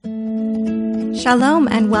Shalom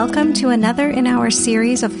and welcome to another in our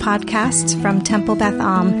series of podcasts from Temple Beth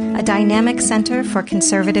Am, a dynamic center for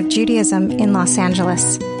conservative Judaism in Los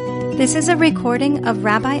Angeles. This is a recording of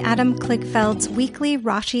Rabbi Adam Kligfeld's weekly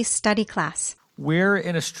Rashi study class. We're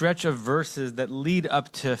in a stretch of verses that lead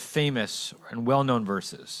up to famous and well-known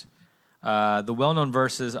verses. The well-known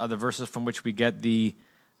verses are the verses from which we get the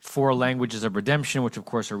 4 languages of redemption, which of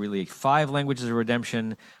course are really 5 languages of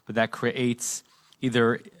redemption, but that creates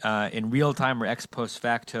either in real time or ex post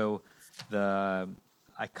facto the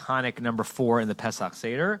iconic number 4 in the Pesach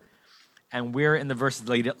Seder. And we're in the verses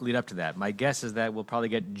that lead up to that. My guess is that we'll probably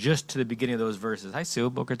get just to the beginning of those verses. Hi,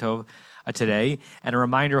 Sue. Boker Tov today. And a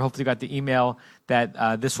reminder, hopefully you got the email,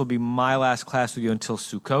 that this will be my last class with you until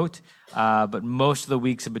Sukkot. But most of the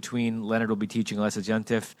weeks in between, Leonard will be teaching unless it's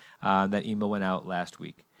Yontif. That email went out last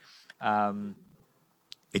week.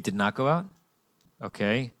 It did not go out?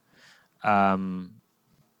 Okay. Let me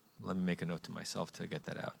make a note to myself to get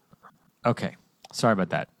that out. Okay. Sorry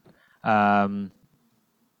about that.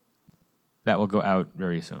 That will go out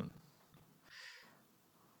very soon.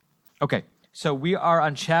 Okay. So we are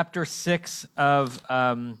on chapter 6 of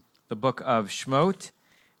the book of Shemot,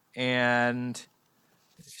 and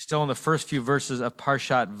still in the first few verses of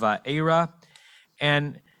Parshat Va'era.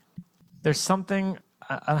 And there's something,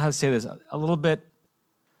 I don't know how to say this, a little bit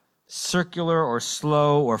circular or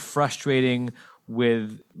slow or frustrating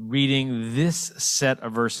with reading this set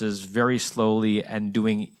of verses very slowly and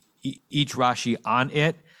doing each Rashi on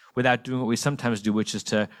it without doing what we sometimes do, which is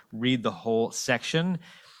to read the whole section.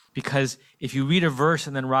 Because if you read a verse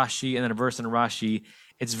and then Rashi and then a verse and Rashi,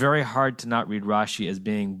 it's very hard to not read Rashi as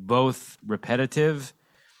being both repetitive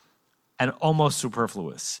and almost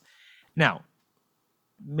superfluous. Now,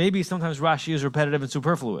 maybe sometimes Rashi is repetitive and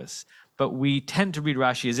superfluous, but we tend to read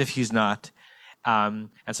Rashi as if he's not. And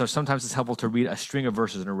so sometimes it's helpful to read a string of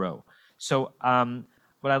verses in a row. So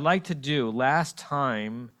what I'd like to do, last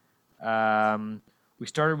time we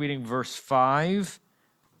started reading verse 5,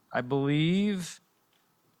 I believe.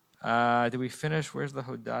 Did we finish? Where's the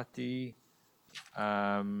Hodati?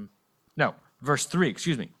 No, verse 3,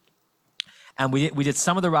 excuse me. And we did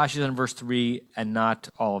some of the Rashis in verse 3 and not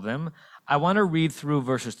all of them. I want to read through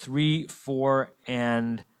verses 3, 4,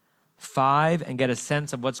 and 5 and get a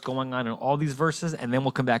sense of what's going on in all these verses, and then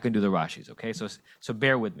we'll come back and do the Rashis, okay? So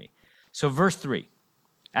bear with me. So verse 3,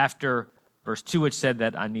 after verse 2, which said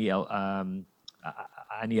that Ani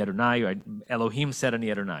Adonai, or Elohim said Ani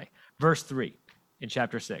Adonai. Verse 3 in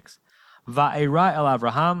chapter 6. Va'era el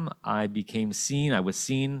Avraham, I became seen, I was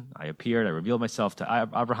seen, I appeared, I revealed myself to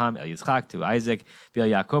Abraham, El Yitzchak, to Isaac, Vel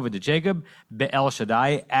Yaakov, and to Jacob, Be'el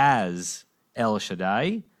Shaddai, as El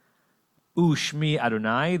Shaddai, Ushmi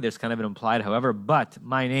Adonai, there's kind of an implied, however, but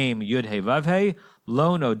my name, Yud He Vav He,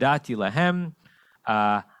 Lo Nodati Lahem,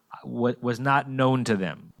 was not known to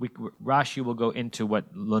them. Rashi will go into what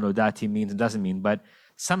Lo Nodati means and doesn't mean, but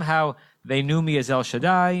somehow they knew me as El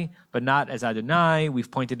Shaddai, but not as Adonai. We've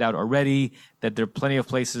pointed out already that there are plenty of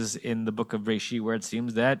places in the book of Reishi where it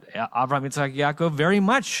seems that Avraham, Yitzchak, Yaakov very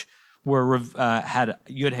much had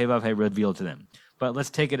Yud He Vav He revealed to them. But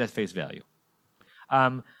let's take it at face value.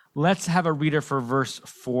 Let's have a reader for verse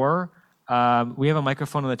 4. We have a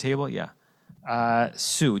microphone on the table? Yeah.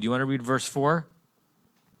 Sue, do you want to read verse 4?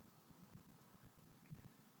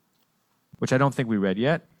 Which I don't think we read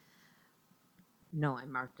yet. No, I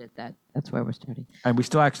marked it. That's where we're starting. And we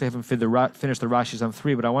still actually haven't finished the Rashis on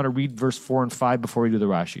 3, but I want to read verse 4 and 5 before we do the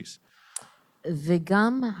Rashis.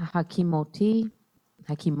 V'gam hakimoti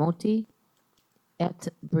et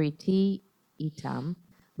briti itam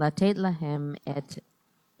latet lahem et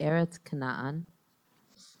eretz Canaan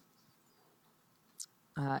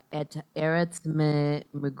et eretz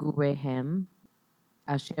megurehem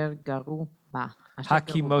asher garu ba.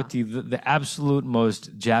 Hakimoti, the absolute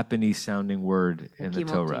most Japanese-sounding word in the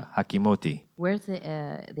Torah. Hakimoti. Where's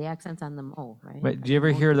the accents on the mo, right? Wait, do you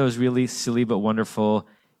ever hear those really silly but wonderful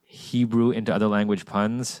Hebrew into other language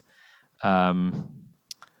puns? It's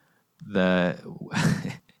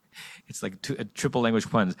like triple language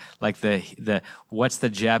puns. Like the what's the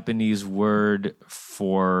Japanese word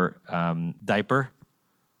for diaper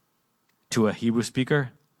to a Hebrew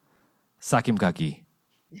speaker? Sakimkaki.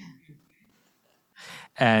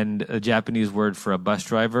 And a Japanese word for a bus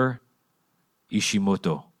driver,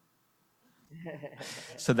 Ishimoto.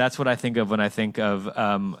 So that's what I think of when I think of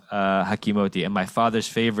Hakimoti. And my father's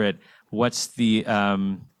favorite, who was the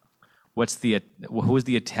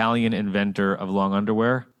Italian inventor of long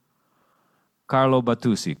underwear? Carlo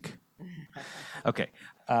Battusic. Okay,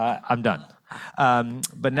 I'm done.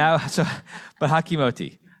 But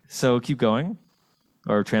Hakimoti. So keep going,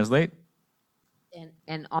 or translate.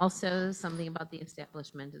 And also something about the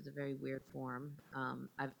establishment is a very weird form.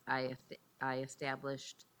 I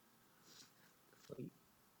established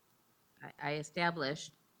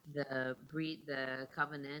the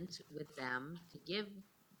covenant with them to give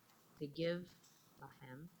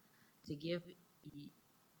lahem, to give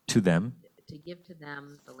To them. to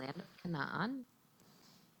them the land of Canaan,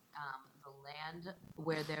 the land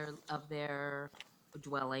where of their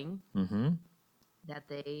dwelling, that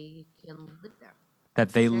they can live there. That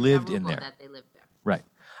they lived in there. That they lived there. Right.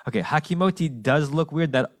 Okay. Hakimoti does look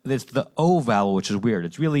weird. That it's the O vowel, which is weird.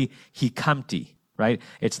 It's really hikamti, right?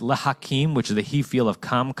 It's lehakim, which is the he feel of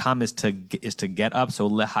kam. Kam is to get up. So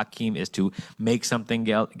lehakim is to make something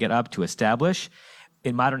get up, to establish.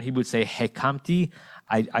 In modern Hebrew, say hekamti.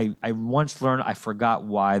 I once learned, I forgot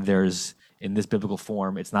why there's, in this biblical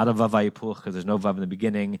form, it's not a vav hayipuch because there's no vav in the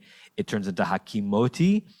beginning. It turns into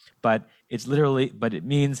hakimoti, but it's literally, but it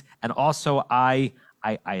means, and also I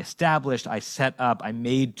established, I set up, I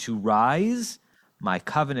made to rise my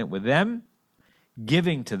covenant with them,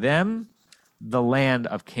 giving to them the land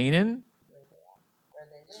of Canaan,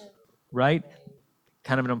 right?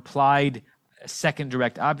 Kind of an implied second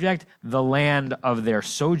direct object, the land of their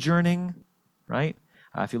sojourning, right?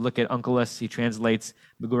 If you look at Onkelos, he translates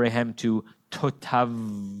Megurehem to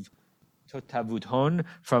Totavuthon,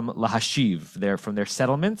 from Lahashiv, from their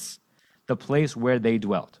settlements, the place where they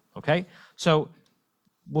dwelt. Okay? So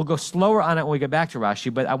we'll go slower on it when we get back to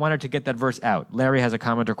Rashi, but I wanted to get that verse out. Larry has a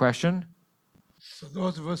comment or question? So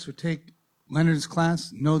those of us who take Leonard's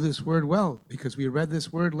class know this word well, because we read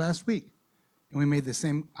this word last week. And I made the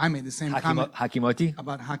same comment Hakimoti?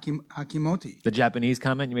 about Hakimoti. The Japanese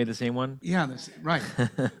comment, you made the same one? Yeah, right.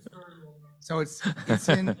 So it's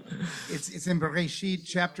in Bereshit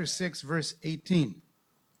chapter 6, verse 18.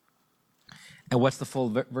 And what's the full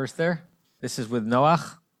verse there? This is with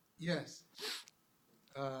Noach? Yes.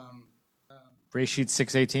 Bereshit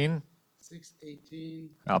 6:18? 6:18.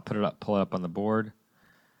 I'll pull it up on the board.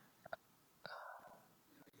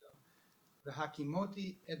 The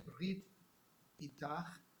Hakimoti et Brit itach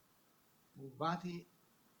ubati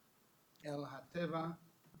el hateva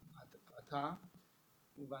ata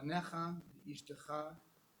uvanecha ishtecha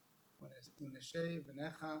uneshe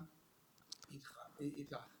v'necha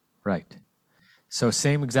itach. Right. So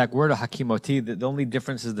same exact word, hakimoti. The only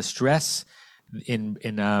difference is the stress. In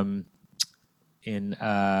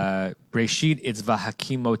Breshit, it's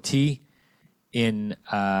vahakimoti. In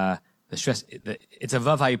the stress, it's a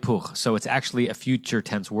vav hayipuch, so it's actually a future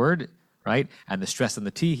tense word, right? And the stress on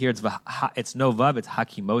the T here, it's no vav, it's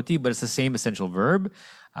hakimoti, but it's the same essential verb.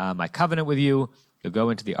 My covenant with you, you'll go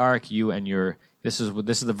into the ark, you and your. This is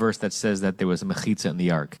the verse that says that there was a mechitza in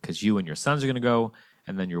the ark, because you and your sons are going to go,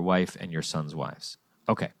 and then your wife and your sons' wives.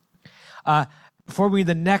 Okay. Before we read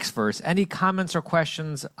the next verse, any comments or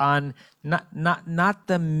questions on not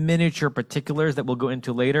the miniature particulars that we'll go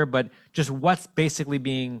into later, but just what's basically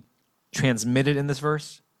being transmitted in this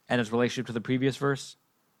verse and its relationship to the previous verse?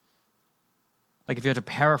 Like if you have to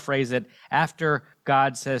paraphrase it, after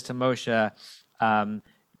God says to Moshe,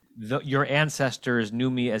 your ancestors knew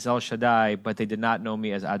me as El Shaddai, but they did not know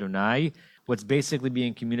me as Adonai, what's basically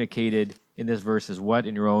being communicated in this verse is what,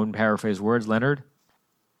 in your own paraphrased words, Leonard?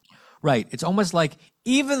 Right. It's almost like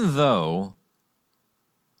even though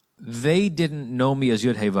they didn't know me as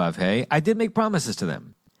Yud Hey Vav Hey, I did make promises to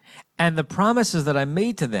them. And the promises that I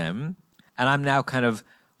made to them, and I'm now kind of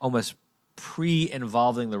almost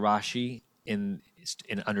pre-involving the Rashi in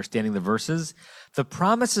understanding the verses, the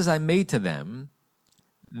promises I made to them,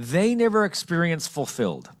 they never experienced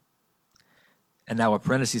fulfilled. And now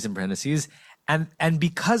parentheses and parentheses. And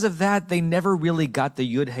because of that, they never really got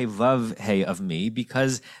the Yud Hey Vav Hey of me,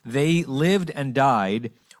 because they lived and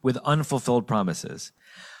died with unfulfilled promises.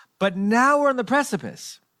 But now we're on the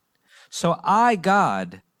precipice. So I,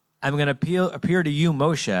 God, I'm going to appear to you,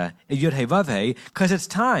 Moshe, in Yud Hey Vav Hey, because it's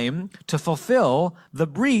time to fulfill the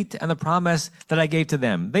brit and the promise that I gave to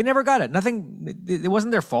them. They never got it. It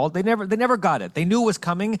wasn't their fault. They never got it. They knew it was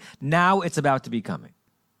coming. Now it's about to be coming.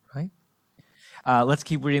 Right? Let's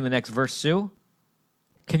keep reading the next verse, Sue.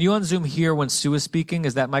 Can you on Zoom hear when Sue is speaking?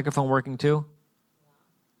 Is that microphone working too?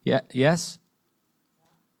 Yeah. Yes?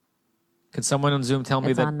 Can someone on Zoom tell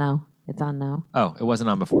me that? It's on now. It's on now. Oh, it wasn't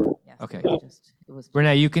on before. Yes, Okay. It was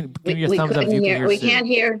Renee, you can give me a thumbs up if you can hear We Sue. can't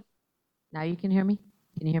hear. Now you can hear me?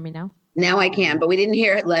 Can you hear me now? Now I can, but we didn't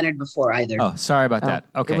hear Leonard before either. Oh, sorry about that.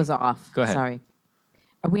 Okay. It was off. Go ahead. Sorry.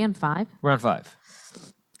 Are we on 5? We're on 5.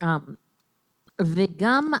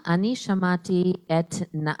 וגם אני שמעתי את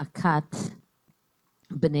נאקת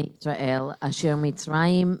בני ישראל אשר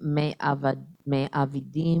מצרים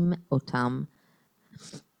מעבידים אותם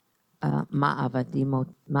מעבידים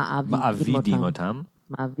Ma'avidim otam.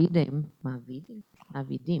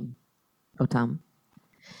 מעבידים אותם,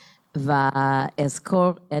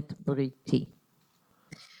 ואזכור את בריתי.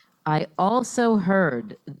 I also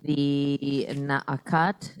heard the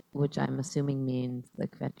na'akat, which I'm assuming means the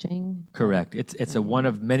kvetching. Correct. It's a one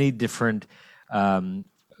of many different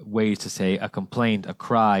ways to say a complaint, a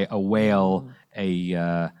cry, a wail,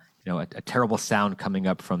 a terrible sound coming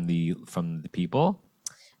up from the people.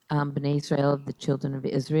 Bnei Israel, the children of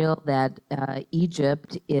Israel, that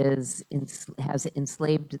Egypt is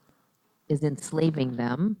enslaving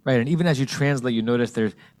them. Right, and even as you translate, you notice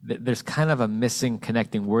there's kind of a missing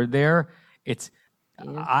connecting word there.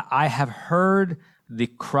 I have heard the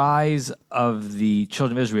cries of the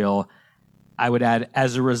children of Israel. I would add,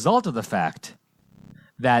 as a result of the fact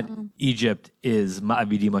that Egypt is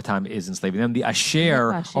Ma'avidim otam, is enslaving them. The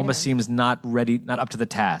Asher almost seems not ready, not up to the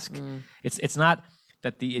task. It's not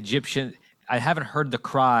that the Egyptian. I haven't heard the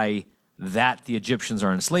cry that the Egyptians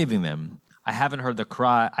are enslaving them. I haven't heard the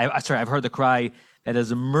cry. I've heard the cry that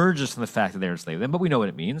has emerged from the fact that they're enslaving them, but we know what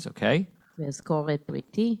it means, okay?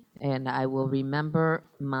 And I will remember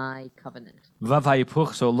my covenant. Vav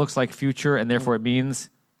hayipuch, so it looks like future, and therefore it means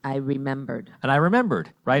I remembered. And I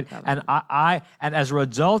remembered, right? And and as a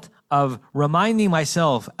result of reminding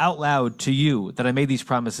myself out loud to you that I made these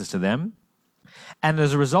promises to them, and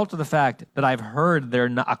as a result of the fact that I've heard their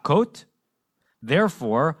na'akot,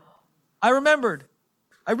 therefore I remembered.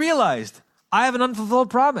 I realized I have an unfulfilled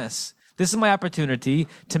promise. This is my opportunity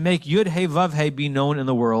to make Yud He Vav He be known in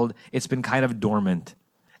the world. It's been kind of dormant.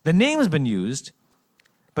 The name's been used,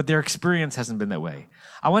 but their experience hasn't been that way.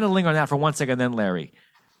 I want to linger on that for 1 second, then Larry.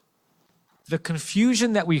 The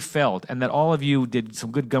confusion that we felt, and that all of you did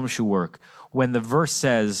some good gumshoe work, when the verse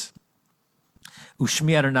says,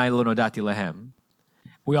 Ushmi Adonai lo nodati lahem,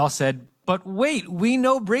 we all said, but wait, we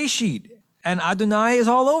know Breshit, and Adonai is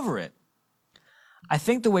all over it. I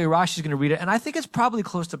think the way Rashi is going to read it, and I think it's probably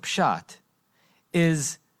close to Pshat,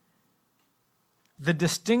 is the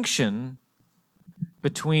distinction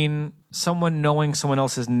between someone knowing someone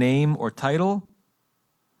else's name or title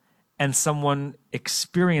and someone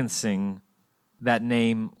experiencing that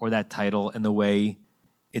name or that title in the way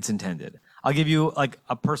it's intended. I'll give you like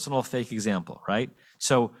a personal fake example, right?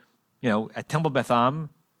 So, at Temple Beth Am,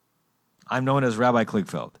 I'm known as Rabbi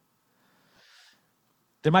Kligfeld.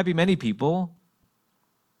 There might be many people,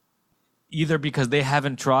 either because they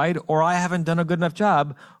haven't tried or I haven't done a good enough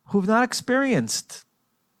job, who've not experienced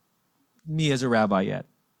me as a rabbi yet.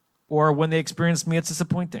 Or when they experience me, it's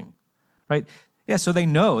disappointing, right? Yeah, so they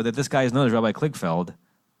know that this guy is known as Rabbi Kligfeld.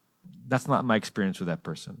 That's not my experience with that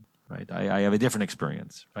person, right? I have a different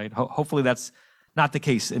experience, right? Hopefully that's not the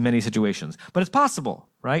case in many situations, but it's possible,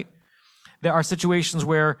 right? There are situations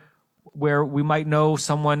where we might know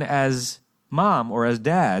someone as mom or as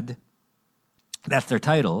dad, that's their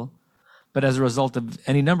title, but as a result of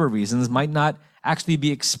any number of reasons, might not actually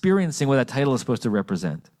be experiencing what that title is supposed to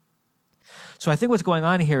represent. So I think what's going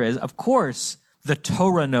on here is, of course, the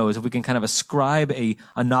Torah knows, if we can kind of ascribe a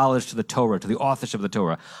knowledge to the Torah, to the authorship of the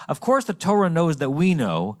Torah. Of course, the Torah knows that we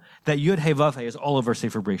know that Yud He Vav He is all over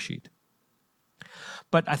Sefer Breshit.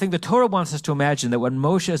 But I think the Torah wants us to imagine that what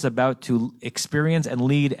Moshe is about to experience and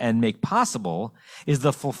lead and make possible is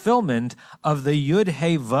the fulfillment of the Yud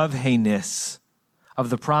He Vav He-ness of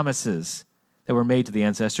the promises that were made to the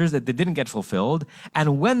ancestors that they didn't get fulfilled.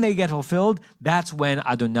 And when they get fulfilled, that's when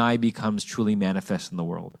Adonai becomes truly manifest in the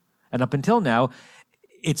world. And up until now,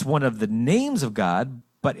 it's one of the names of God,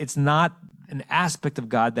 but it's not an aspect of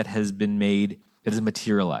God that has been made, that is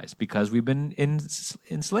materialized, because we've been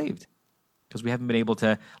enslaved, because we haven't been able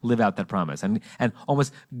to live out that promise. And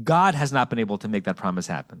almost God has not been able to make that promise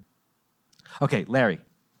happen. Okay, Larry.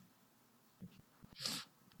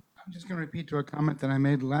 I'm just going to repeat to a comment that I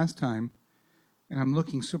made last time, and I'm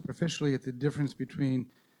looking superficially at the difference between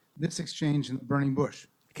this exchange and the burning bush.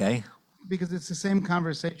 Okay. Because it's the same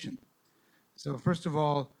conversation. So first of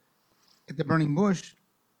all, at the burning bush,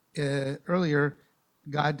 earlier,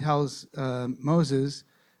 God tells Moses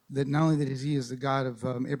that not only that he is the God of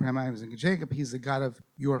Abraham, Isaac, and Jacob, he's the God of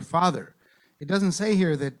your father. It doesn't say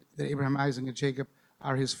here that Abraham, Isaac, and Jacob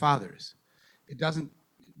are his fathers.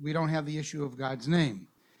 We don't have the issue of God's name.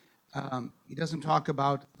 He doesn't talk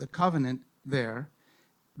about the covenant there.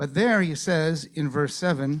 But there he says in verse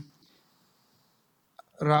 7,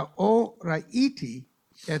 Ra'o ra'iti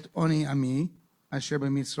et oni ami asher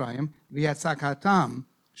b'Mitzrayim v'yatzakatam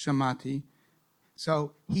shamati.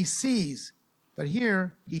 So he sees, but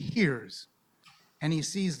here he hears, and he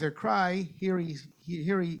sees their cry. Here he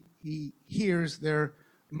hears their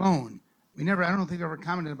moan. I don't think I ever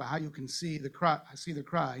commented about how you can see the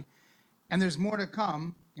cry. And there's more to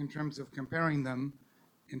come in terms of comparing them.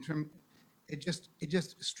 It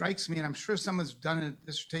just strikes me, and I'm sure someone's done a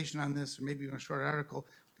dissertation on this, or maybe even a short article,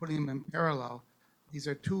 putting them in parallel. These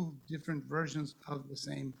are two different versions of the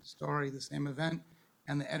same story, the same event,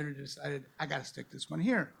 and the editor decided, I got to stick this one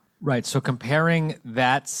here. Right. So comparing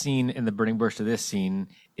that scene in the burning bush to this scene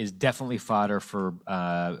is definitely fodder for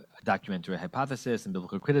documentary hypothesis and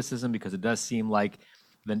biblical criticism, because it does seem like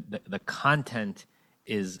the content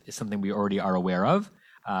is something we already are aware of,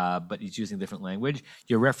 but he's using different language.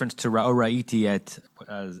 Your reference to Ra'o Ra'iti at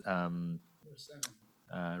Ra'o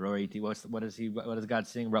Ra'iti, what is God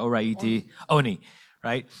saying? Ra'o Ra'iti, Oni,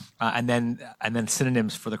 right? And then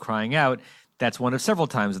synonyms for the crying out. That's one of several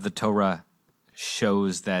times that the Torah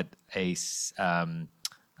shows that a sound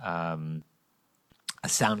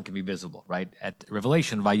can be visible, right? At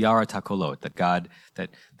Revelation, Vayara Takolot, that God,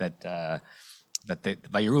 that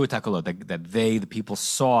Vayiru Takolot, that they, the people,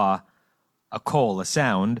 saw a kol, a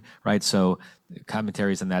sound, right? So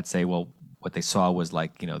commentaries on that say, well, what they saw was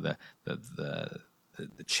like, the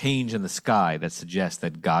change in the sky that suggests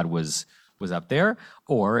that God was up there,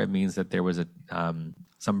 or it means that there was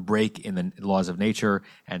some break in the laws of nature,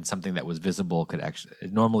 and something that was visible could actually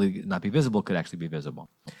normally not be visible could actually be visible.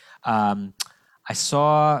 I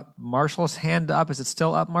saw Marshall's hand up. Is it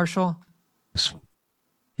still up, Marshall?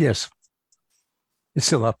 Yes, it's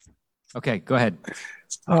still up. Okay, go ahead.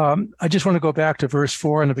 I just want to go back to verse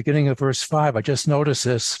 4 and the beginning of verse 5. I just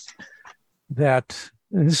noticed that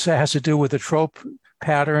this has to do with the trope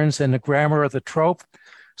patterns and the grammar of the trope.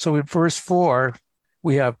 So in verse 4,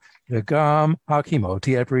 we have V'gam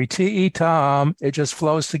hakimoti ebriti itam. It just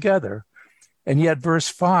flows together. And yet verse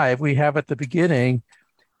 5, we have at the beginning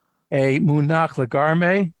a munach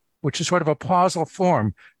legarme, which is sort of a pausal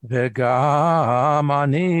form. V'gam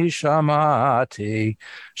ani shamati.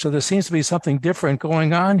 So there seems to be something different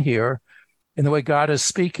going on here in the way God is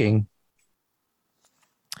speaking.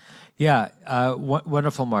 Yeah,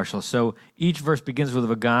 wonderful, Marshall. So each verse begins with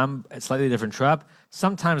a v'gam, a slightly different trup.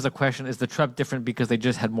 Sometimes the question is the trup different because they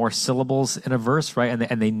just had more syllables in a verse, right?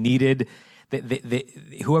 And they needed,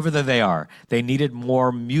 whoever they are, they needed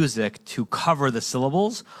more music to cover the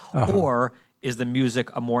syllables, or is the music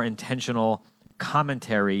a more intentional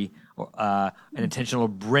commentary, or an intentional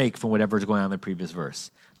break from whatever is going on in the previous verse?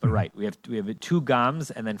 But right, we have two gams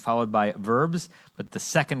and then followed by verbs, but the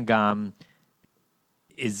second gam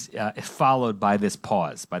is followed by this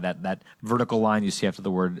pause, by that vertical line you see after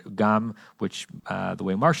the word gam, which the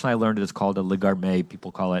way Marshall and I learned it is called a legarme.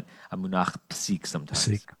 People call it a munach psik sometimes.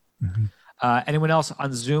 Psik. Mm-hmm. Anyone else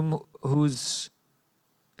on Zoom who's...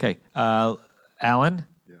 Okay, Alan?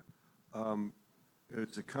 Yeah.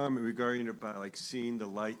 It's a comment regarding about seeing the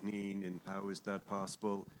lightning and how is that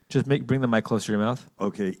possible. Just bring the mic closer to your mouth.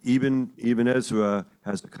 Okay, even Ezra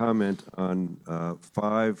has a comment on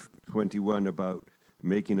 5:21 about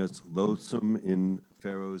making us loathsome in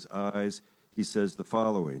Pharaoh's eyes. He says the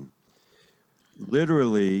following,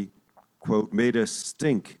 literally, quote, made us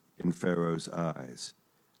stink in Pharaoh's eyes.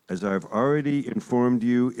 As I've already informed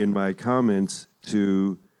you in my comments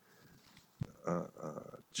to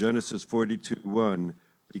Genesis 42:1,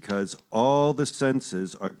 because all the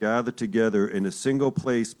senses are gathered together in a single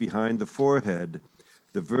place behind the forehead,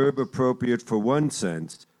 the verb appropriate for one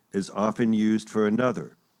sense is often used for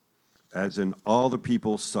another, as in all the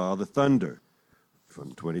people saw the thunder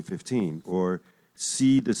from 2015, or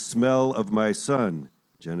see the smell of my son,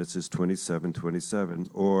 Genesis 27:27,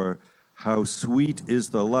 or how sweet is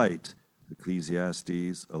the light,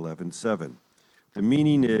 Ecclesiastes 11:7. The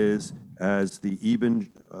meaning is, as the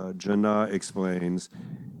Ibn Jannah explains,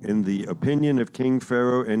 in the opinion of King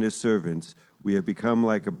Pharaoh and his servants, we have become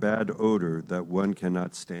like a bad odor that one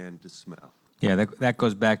cannot stand to smell. Yeah, that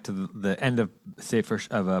goes back to the end of Sefer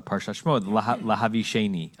of Parshat Shemot,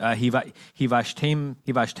 lahavisheni, hivashtem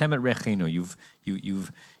et rechenu.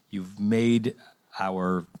 You've made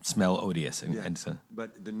our smell odious, and so.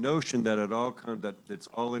 But the notion that it all comes, that it's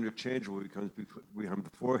all interchangeable becomes behind the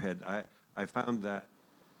forehead. I found that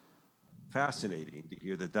fascinating to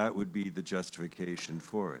hear that would be the justification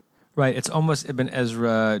for it. Right. It's almost Ibn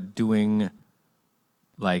Ezra doing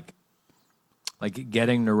like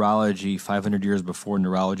getting neurology 500 years before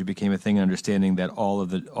neurology became a thing, and understanding that all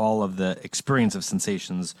of the experience of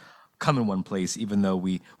sensations come in one place, even though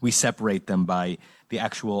we separate them by the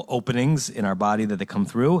actual openings in our body that they come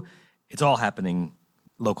through. It's all happening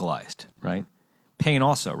localized, right? Pain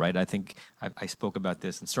also, right? I think I spoke about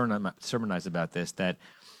this and sermonized about this, that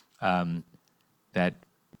that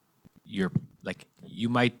you're like you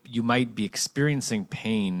might be experiencing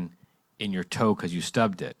pain in your toe because you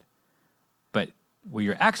stubbed it, but where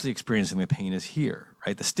you're actually experiencing the pain is here,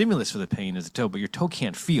 right? The stimulus for the pain is the toe, but your toe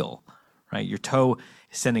can't feel, right? Your toe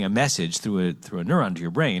is sending a message through a neuron to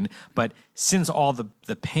your brain, but since all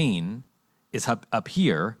the pain is up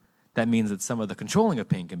here, that means that some of the controlling of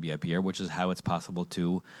pain can be up here, which is how it's possible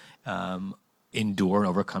to endure and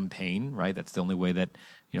overcome pain, right? That's the only way that,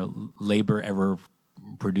 labor ever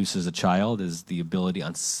produces a child, is the ability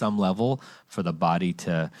on some level for the body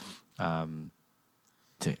to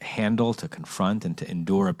handle, to confront, and to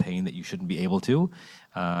endure a pain that you shouldn't be able to.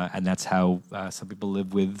 And that's how some people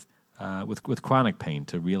live with chronic pain,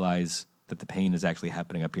 to realize that the pain is actually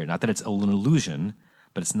happening up here. Not that it's an illusion,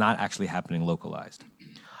 but it's not actually happening localized.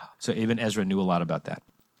 So even Ezra knew a lot about that,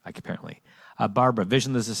 apparently. Barbara,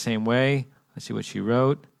 vision is the same way. Let's see what she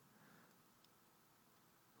wrote.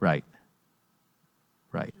 Right.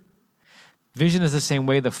 Vision is the same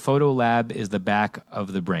way. The photo lab is the back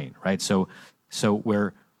of the brain, right? So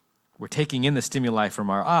we're taking in the stimuli from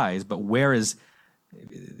our eyes, but this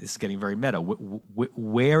is getting very meta.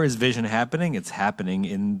 Where is vision happening? It's happening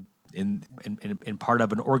in part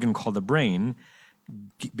of an organ called the brain,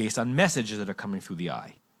 based on messages that are coming through the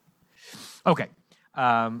eye. Okay,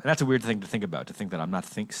 and that's a weird thing to think about, to think that I'm not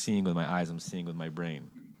seeing with my eyes, I'm seeing with my brain.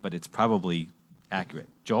 But it's probably accurate.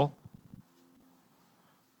 Joel?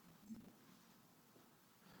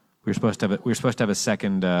 We were supposed to have a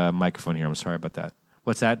second microphone here. I'm sorry about that.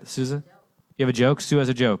 What's that, Susan? You have a joke? Sue has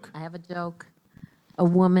a joke. I have a joke. A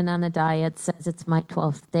woman on a diet says, it's my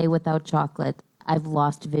 12th day without chocolate. I've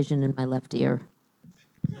lost vision in my left ear.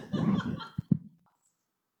 You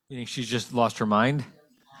think she's just lost her mind?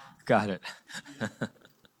 Got it.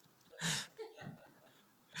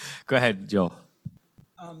 Go ahead, Joel.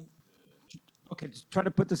 Okay, to try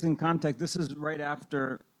to put this in context, this is right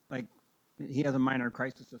after, he has a minor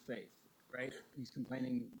crisis of faith, right? He's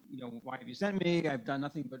complaining, why have you sent me? I've done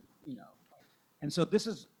nothing but, And so this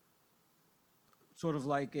is sort of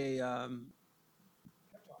like a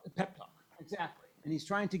pep talk, exactly. And he's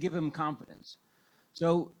trying to give him confidence.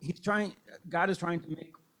 So God is trying to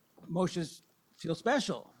make Moshe feel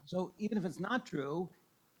special. So even if it's not true,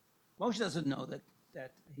 Moshe doesn't know that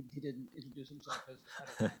he didn't introduce himself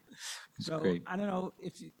as. So great. I don't know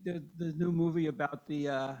if the new movie about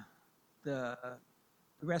the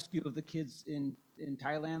rescue of the kids in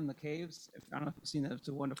Thailand, the caves. I don't know if you've seen that. It's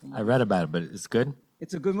a wonderful movie. I read about it, but it's good?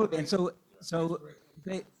 It's a good movie. And so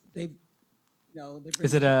they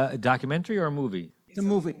Is it a documentary or a movie? It's a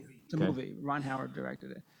movie. It's a Okay. movie. Ron Howard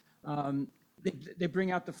directed it. They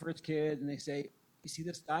bring out the first kid and they say, you see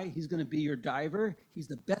this guy? He's going to be your diver. He's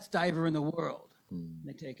the best diver in the world. And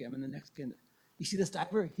they take him, and the next kid, you see this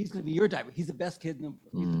diver? He's going to be your diver. He's the best kid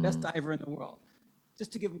he's the best diver in the world.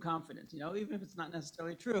 Just to give him confidence, even if it's not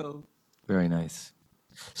necessarily true. Very nice.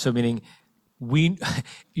 So meaning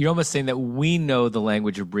you're almost saying that we know the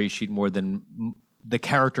language of Bereshit more than the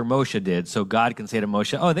character Moshe did. So God can say to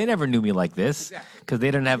Moshe, oh, they never knew me like this. Because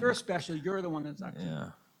they didn't have... You're special. You're the one that's not. Yeah.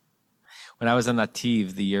 When I was on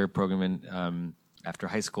Nativ, the year program after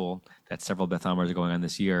high school, that several Beth Amars are going on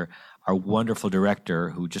this year, our wonderful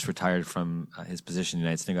director, who just retired from his position in the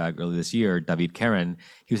United Synagogue earlier this year, David Karen,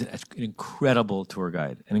 he was an incredible tour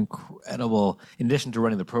guide, in addition to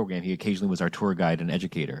running the program, he occasionally was our tour guide and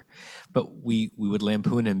educator. But we would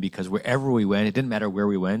lampoon him because wherever we went, it didn't matter where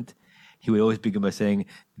we went, he would always begin by saying,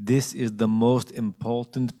 this is the most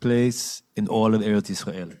important place in all of Eretz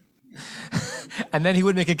Yisrael. And then he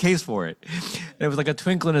would make a case for it. And it was like a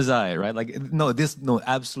twinkle in his eye, right?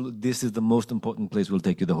 Absolutely, this is the most important place. We'll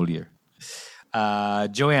take you the whole year.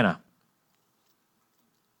 Joanna.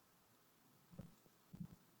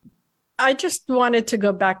 I just wanted to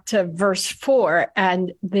go back to verse 4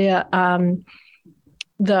 and the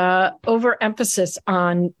overemphasis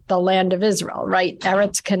on the land of Israel, right?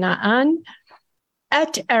 Eretz Canaan,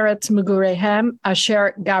 et Eretz Megurehem,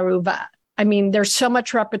 Asher Garuva. I mean, there's so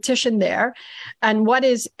much repetition there. And what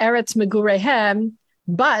is Eretz Megurehem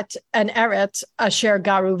but an Eretz Asher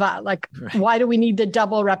Garuva? Right. Why do we need the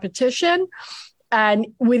double repetition? And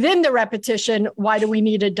within the repetition, why do we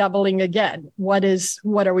need a doubling again? What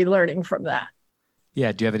are we learning from that?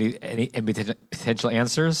 Yeah. Do you have any potential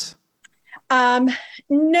answers?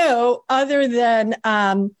 No, other than,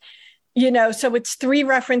 so it's 3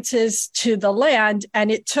 references to the land,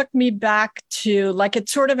 and it took me back to,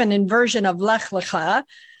 it's sort of an inversion of Lech Lecha,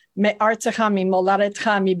 Me'artzecha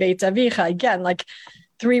mi'moladecha mi'beit avicha. Again,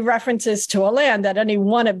 3 references to a land. At any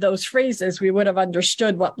one of those phrases, we would have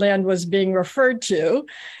understood what land was being referred to.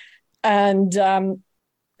 And the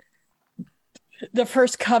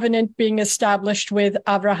first covenant being established with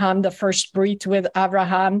Abraham, the first brit with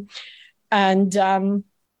Abraham, and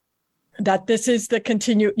that this is the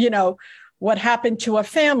what happened to a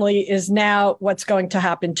family is now what's going to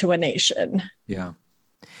happen to a nation. Yeah.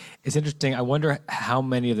 It's interesting. I wonder how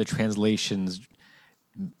many of the translations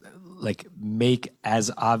like make as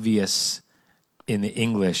obvious in the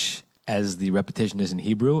English as the repetition is in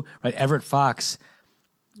Hebrew, right? Everett Fox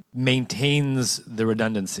maintains the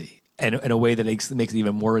redundancy in a way that makes it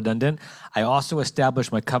even more redundant. I also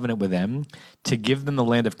established my covenant with them to give them the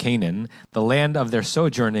land of Canaan, the land of their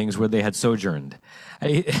sojournings where they had sojourned.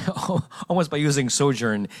 Almost by using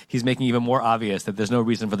sojourn, he's making even more obvious that there's no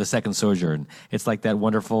reason for the second sojourn. It's like that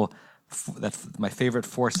wonderful, that's my favorite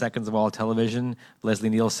 4 seconds of all television, Leslie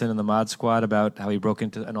Nielsen and the Mod Squad, about how he broke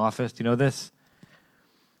into an office. Do you know this?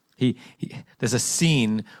 There's a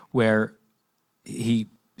scene where he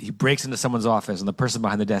breaks into someone's office and the person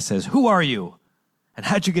behind the desk says, "Who are you? And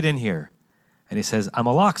how'd you get in here?" And he says, "I'm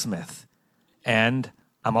a locksmith. And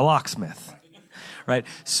I'm a locksmith." Right?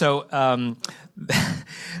 So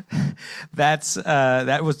that's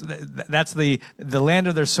the land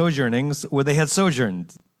of their sojournings where they had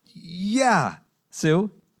sojourned. Yeah. Sue?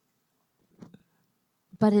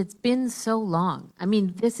 But it's been so long. I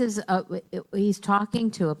mean, this is he's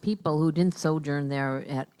talking to a people who didn't sojourn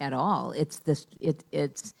there at all. It's the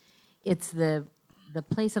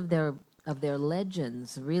place of their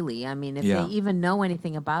legends, really. I mean, if they even know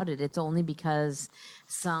anything about it, it's only because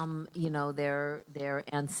some, their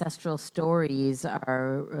ancestral stories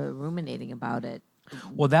are ruminating about it.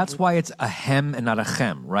 Well, that's why it's a hem and not a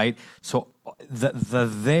chem, right? So the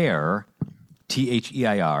there,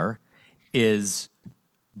 Their, is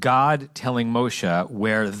God telling Moshe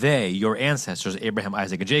where they, your ancestors, Abraham,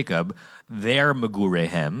 Isaac, and Jacob, their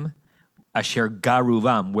Megurehem, Asher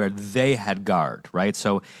Garuvam, where they had guard, right?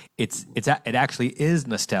 So it actually is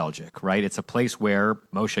nostalgic, right? It's a place where,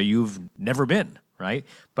 Moshe, you've never been, right?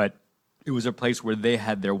 But it was a place where they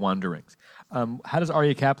had their wanderings. How does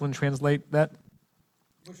Aryeh Kaplan translate that?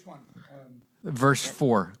 Which one? Verse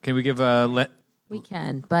 4. Can we give We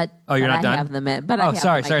can, but oh, you're not I done? have them in. But oh,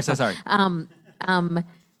 I have sorry.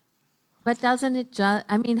 But doesn't it just,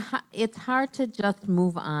 I mean, it's hard to just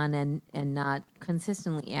move on and not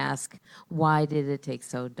consistently ask, why did it take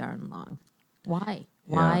so darn long? Why?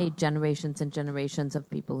 Why generations and generations of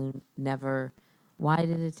people who never, why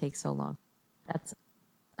did it take so long?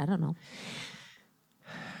 I don't know.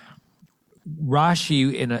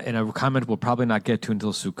 Rashi, in a comment we'll probably not get to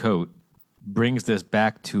until Sukkot, brings this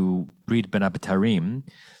back to Brit Ben Abitarim,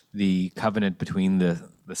 the covenant between the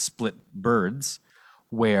split birds,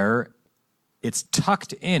 where it's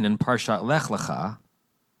tucked in Parshat Lech Lecha,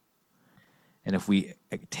 and if we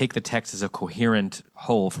take the text as a coherent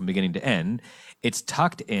whole from beginning to end, it's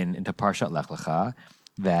tucked into Parshat Lech Lecha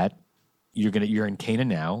that you're in Canaan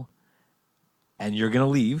now, and you're going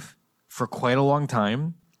to leave for quite a long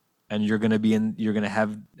time, and you're going to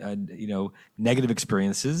have negative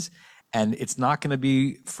experiences, and it's not going to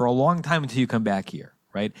be for a long time until you come back here,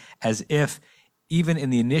 right? As if even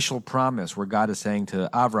in the initial promise where God is saying to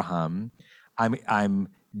Abraham, I'm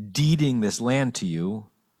deeding this land to you,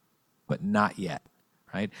 but not yet,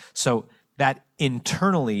 right? So that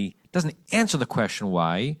internally doesn't answer the question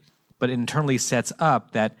why, but it internally sets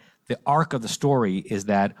up that the arc of the story is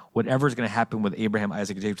that whatever is going to happen with Abraham,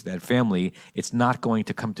 Isaac, and Jacob to that family, it's not going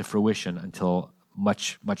to come to fruition until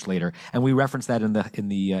much, much later. And we reference that in the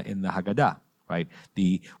Haggadah, right?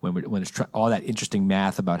 When it's all that interesting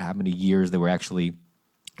math about how many years they were actually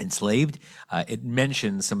enslaved, it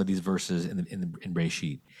mentions some of these verses in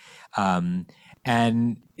Breshit,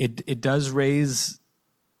 and it does raise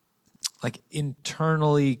like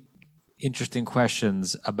internally interesting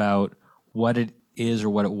questions about what it is or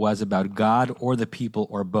what it was about God or the people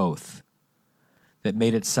or both that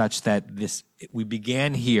made it such that we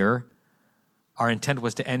began here, our intent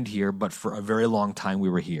was to end here, but for a very long time we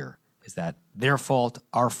were here. Is that their fault,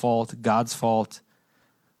 our fault, God's fault?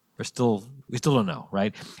 We still don't know,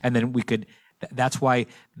 right? And then that's why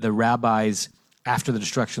the rabbis, after the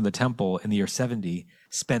destruction of the temple in the year 70,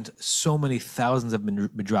 spent so many thousands of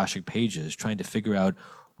midrashic pages trying to figure out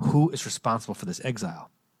who is responsible for this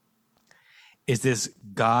exile. Is this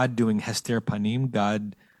God doing Hester Panim,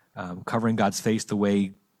 God covering God's face the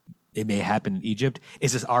way it may happen in Egypt?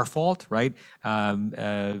 Is this our fault, right? From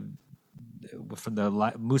the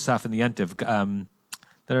Musaf and the Yentiv,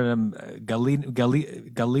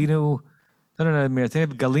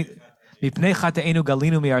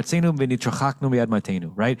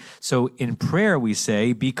 right? So in prayer we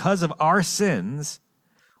say, because of our sins,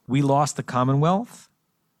 we lost the Commonwealth,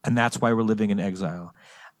 and that's why we're living in exile.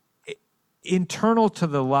 Internal to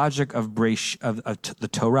the logic of the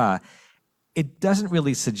Torah, it doesn't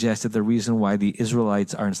really suggest that the reason why the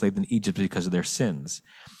Israelites are enslaved in Egypt is because of their sins.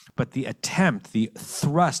 but the attempt, the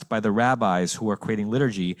thrust by the rabbis who are creating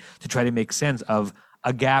liturgy to try to make sense of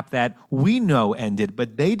a gap that we know ended,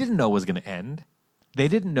 but they didn't know was going to end. They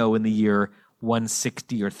didn't know in the year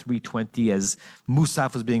 160 or 320 as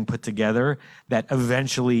Musaf was being put together that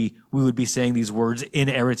eventually we would be saying these words in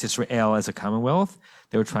Eretz Israel as a commonwealth.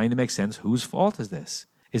 They were trying to make sense. Whose fault is this?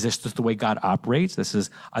 Is this just the way God operates? This is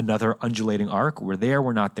another undulating arc. We're there,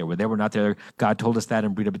 we're not there. We're there, we're not there. God told us that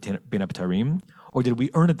in Brita Bin Abtarim. Or did we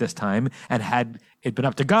earn it this time? And had it been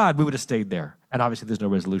up to God, we would have stayed there. And obviously there's no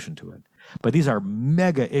resolution to it. But these are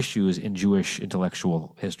mega issues in Jewish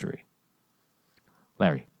intellectual history.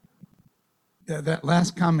 Larry. That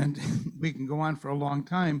last comment, we can go on for a long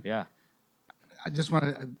time. Yeah. I just want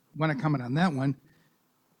to comment on that one.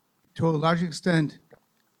 To a large extent,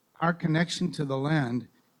 our connection to the land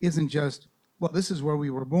isn't just, well, this is where we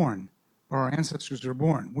were born, or our ancestors were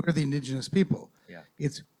born. We're the indigenous people. Yeah.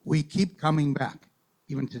 It's we keep coming back,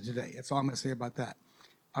 even to today. That's all I'm going to say about that.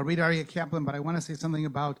 I'll read Aryeh Kaplan, but I want to say something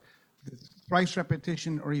about the thrice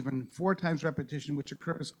repetition, or even 4 times repetition, which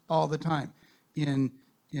occurs all the time in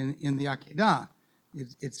the Akedah.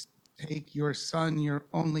 It's take your son, your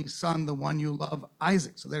only son, the one you love,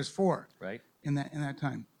 Isaac. So there's 4 Right. in that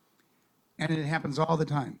time. And it happens all the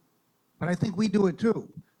time. But I think we do it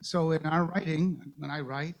too. So in our writing, when I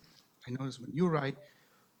write, I notice when you write,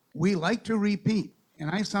 we like to repeat. And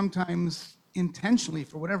I sometimes intentionally,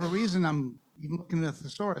 for whatever reason, I'm even looking at the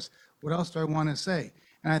thesaurus, what else do I want to say?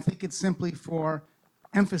 And I think it's simply for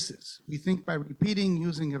emphasis. We think by repeating,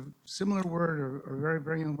 using a similar word or a very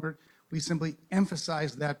variant word, we simply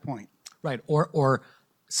emphasize that point. Right. Or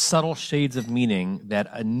subtle shades of meaning that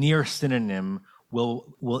a near synonym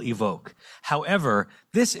will evoke. However,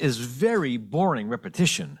 this is very boring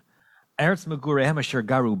repetition. Eretz Megurehem Asher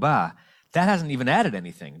Garu Ba, that hasn't even added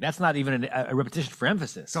anything. That's not even a repetition for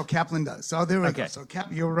emphasis. So Kaplan does. So there we go. Okay. So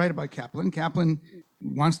you're right about Kaplan. Kaplan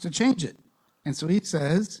wants to change it. And so he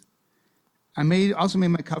says, I also made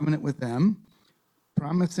my covenant with them,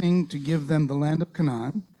 promising to give them the land of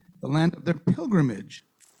Canaan, the land of their pilgrimage,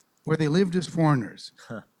 where they lived as foreigners.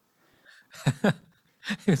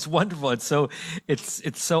 It's wonderful. It's so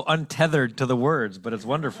untethered to the words, but it's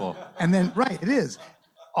wonderful. And then, right, it is.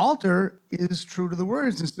 Alter is true to the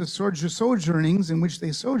words. It's the sojournings in which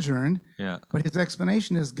they sojourned. Yeah. But his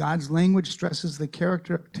explanation is God's language stresses the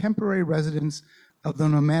character of temporary residence of the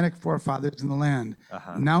nomadic forefathers in the land.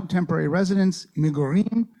 Now temporary residence,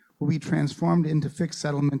 Migurim, will be transformed into fixed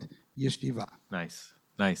settlement, Yeshiva. Nice.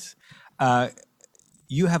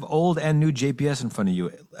 You have old and new JPS in front of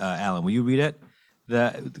you, Alan. Will you read it?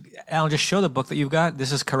 Alan, just show the book that you've got.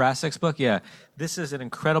 This is Karasik's book. Yeah, this is an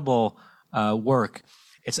incredible work.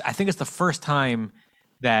 I think it's the first time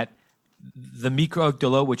that the Mikra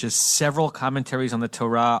Gdolot, which is several commentaries on the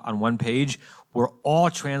Torah on one page, were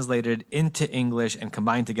all translated into English and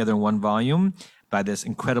combined together in one volume by this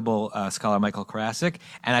incredible scholar, Michael Karasik.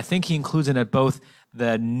 And I think he includes in it both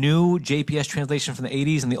the new JPS translation from the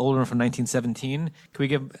 80s and the older one from 1917. Can we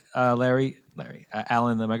give Alan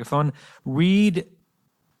the microphone? Read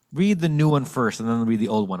the new one first, and then read the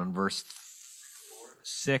old one on verse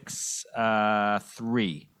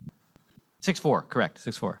 6:3. 6:4, correct,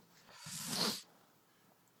 6:4.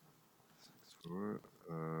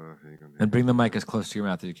 Hang on. And bring the mic as close to your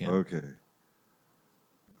mouth as you can. Okay.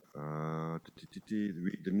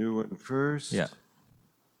 Read the new one first. Yeah.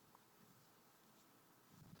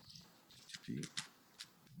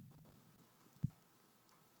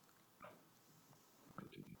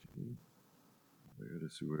 I gotta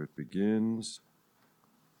see where it begins.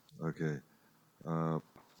 Okay.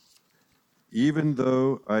 Even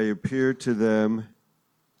though I appeared to them.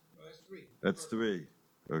 That's 3. That's 3.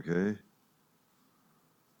 Okay.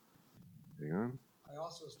 Hang on. I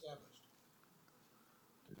also established.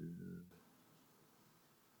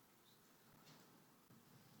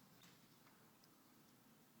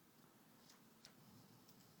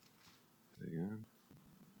 Hang on.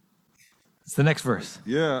 It's the next verse.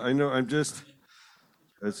 Yeah, I know. I'm just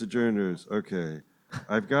as sojourners. Okay.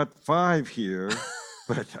 I've got 5 here,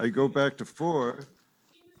 but I go back to 4.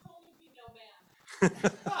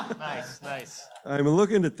 Nice. I'm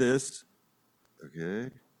looking at this. Okay.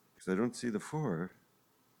 Because I don't see the 4.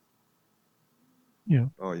 Yeah.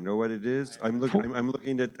 Oh, you know what it is? I'm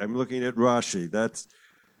looking at Rashi.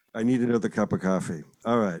 I need another cup of coffee.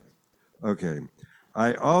 All right. Okay.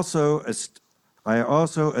 I also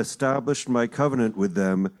established my covenant with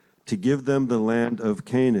them to give them the land of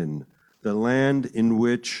Canaan, the land in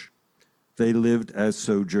which they lived as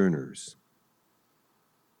sojourners.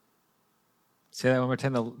 Say that one more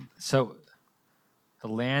time. The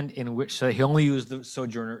land in which, so he only used the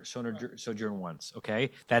sojourn once, okay?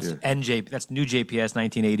 That's that's new JPS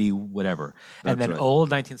 1980, whatever. And then old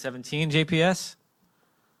 1917 JPS?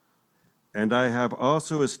 And I have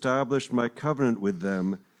also established my covenant with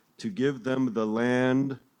them to give them the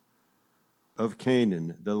land of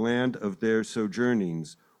Canaan, the land of their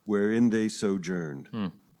sojournings, wherein they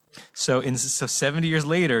sojourned. So 70 years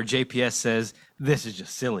later, JPS says, this is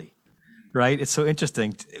just silly, right? It's so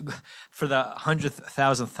interesting. For the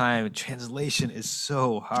 100,000th time, translation is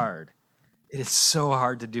so hard. It is so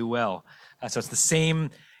hard to do well. So it's the same,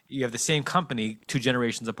 you have the same company 2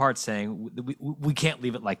 generations apart saying, we can't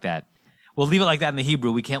leave it like that. We'll leave it like that in the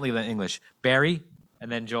Hebrew. We can't leave it in English. Barry, and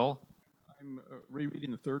then Joel. I'm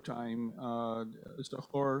rereading the third time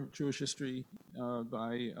Zachor, Jewish History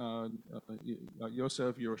by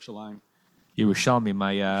Yosef Yerushalayim. Yerushalmi,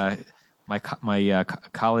 my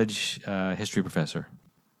college history professor.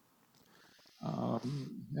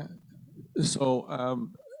 There's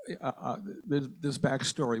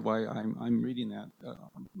backstory why I'm reading that,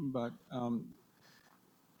 but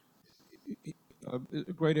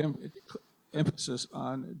a great emphasis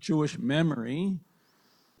on Jewish memory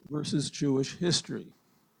versus Jewish history.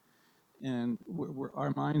 And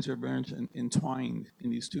our minds are very entwined in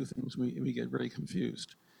these two things. We get very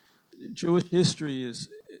confused. Jewish history is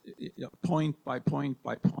point by point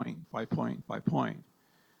by point by point by point.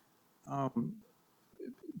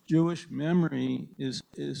 Jewish memory is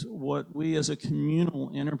what we as a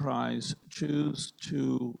communal enterprise choose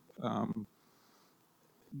to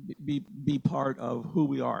be part of who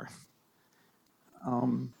we are.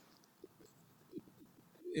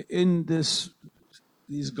 In these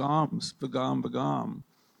goms, vagam,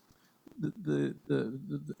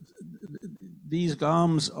 these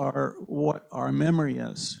goms are what our memory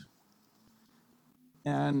is,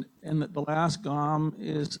 and the last gom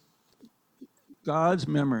is God's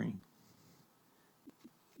memory,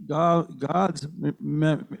 God's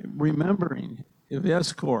remembering of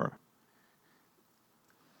Eskor.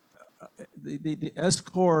 The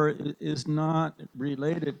Eskor is not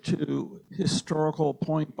related to historical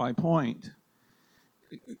point by point.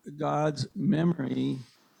 God's memory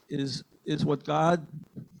is what God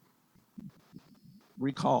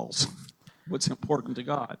recalls, what's important to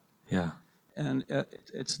God. Yeah. And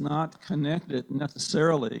it's not connected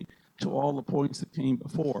necessarily to all the points that came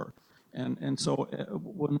before. And so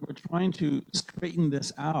when we're trying to straighten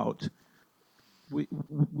this out, we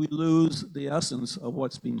lose the essence of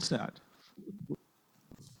what's being said.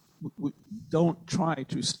 We don't try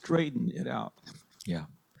to straighten it out. Yeah.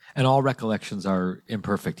 And all recollections are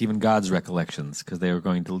imperfect, even God's recollections, because they are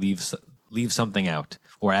going to leave something out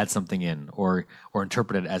or add something in or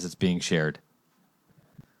interpret it as it's being shared.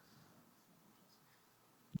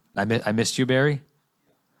 I missed you, Barry?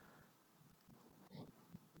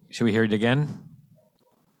 Should we hear it again?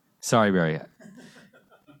 Sorry, Barry.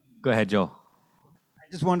 Go ahead, Joel.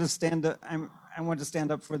 I just wanted to stand up. I wanted to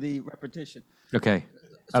stand up for the repetition. Okay.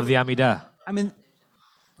 Of the Amidah. I mean,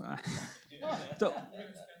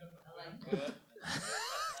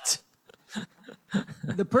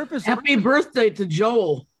 the purpose. Happy birthday to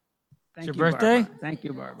Joel. It's your birthday? Barbara. Thank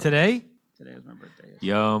you, Barbara. Today? Today is my birthday.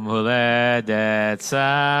 Yom Huledet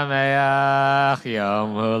Sameach,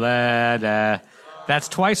 Yom Huledet. That's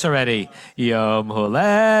twice already. Yom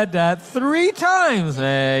Huledet 3 times.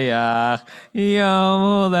 Meach,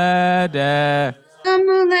 Yom Huledet. Yom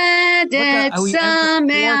Huledet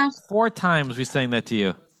Sameach. 4 times we sang that to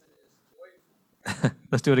you.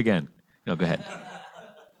 Let's do it again. No, go ahead.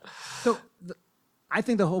 So I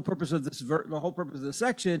think the whole purpose of this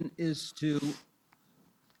section is to,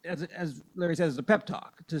 as Larry says, a pep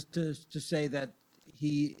talk, to say that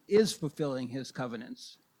he is fulfilling his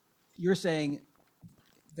covenants. You're saying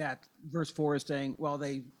that verse 4 is saying, well,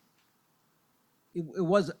 it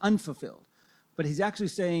was unfulfilled. But he's actually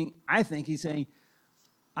saying, I think he's saying,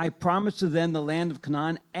 I promised to them the land of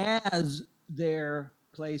Canaan as their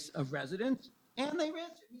place of residence, and they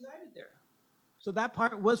resided there. So that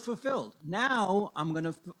part was fulfilled. Now I'm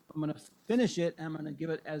gonna finish it, and I'm gonna give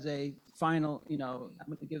it as a final. I'm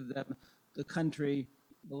gonna give them the country,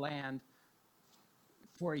 the land,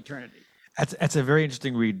 for eternity. That's a very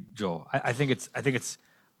interesting read, Joel. I think it's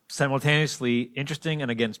simultaneously interesting and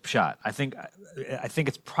against pshat. I think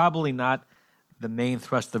it's probably not the main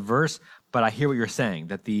thrust of the verse, but I hear what you're saying,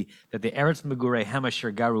 that the Eretz Megurei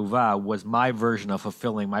Asher Garuva was my version of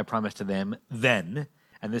fulfilling my promise to them then,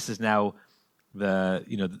 and this is now the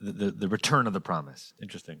return of the promise.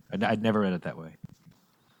 Interesting. I'd never read it that way.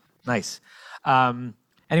 Nice.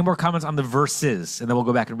 Any more comments on the verses, and then we'll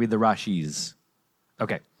go back and read the Rashis.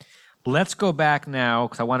 Okay. Let's go back now,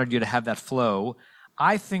 because I wanted you to have that flow,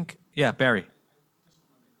 I think, yeah, Barry.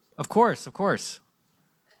 Of course.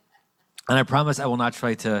 And I promise I will not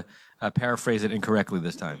try to paraphrase it incorrectly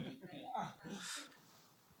this time.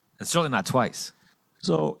 And certainly not twice.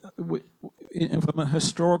 So, from a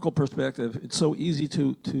historical perspective, it's so easy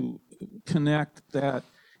to connect that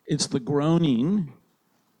it's the groaning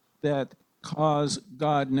that caused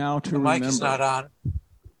God now to remember. Mic is not on.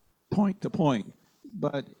 Point to point.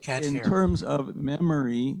 But Can't in hear. terms of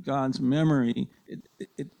memory, God's memory,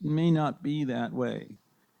 it may not be that way.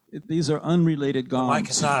 These are unrelated The gods. mic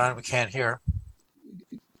is not on. We can't hear.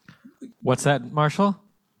 What's that, Marshall?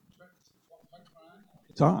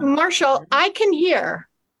 It's on. Marshall, I can hear.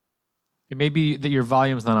 It may be that your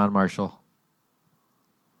volume's not on, Marshall.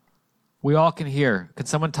 We all can hear. Could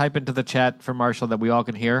someone type into the chat for Marshall that we all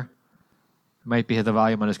can hear? It might be the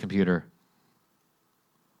volume on his computer.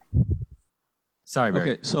 Sorry,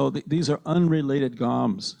 Barry. Okay, so these are unrelated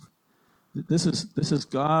goms. This is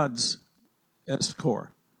God's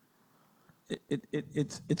S-core.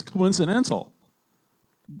 It's coincidental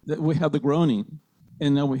that we have the groaning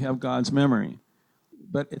and then we have God's memory,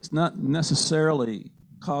 but it's not necessarily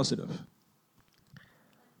causative.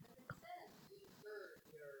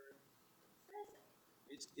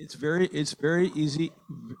 It's very easy,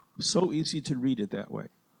 so easy to read it that way,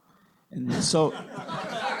 and so.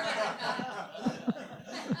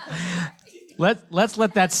 Let's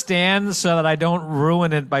let that stand so that I don't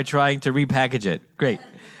ruin it by trying to repackage it. Great.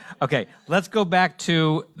 Okay, let's go back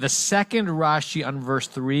to the second Rashi on verse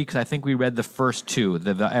 3, because I think we read the first two,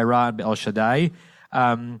 the Va'era El Shaddai.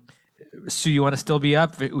 Sue, you want to still be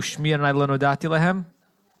up? Ushmi Adonai lo nodati lahem?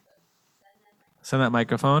 Send that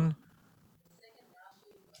microphone.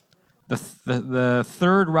 The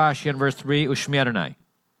third Rashi on verse 3, Ushmi Adonai.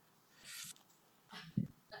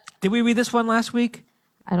 Did we read this one last week?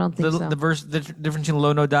 I don't think so. The difference between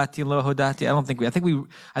lo nodati and lo hodati.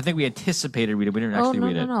 I think we anticipated reading. We didn't actually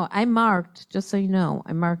read it. No. I marked, just so you know,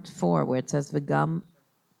 I marked 4 where it says V'gam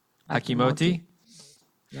Hakimoti.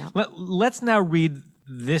 Yeah. Let's now read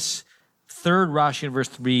this third Rashi in verse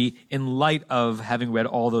 3 in light of having read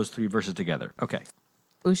all those 3 verses together. Okay.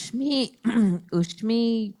 Ushmi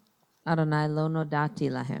Adonai lo nodati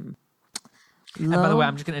lahem. And by the way,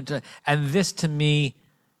 I'm just going to and this to me,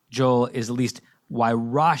 Joel, is at least why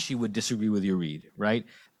Rashi would disagree with your read, right?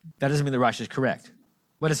 That doesn't mean that Rashi is correct.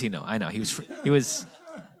 What does he know? I know he was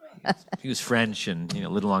French and a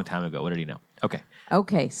little long time ago. What did he know? Okay.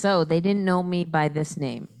 Okay, so they didn't know me by this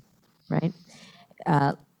name, right?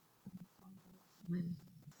 My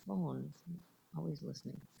phone is always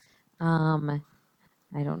listening. I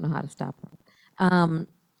don't know how to stop it.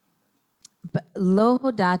 But lo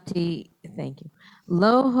hodati, thank you.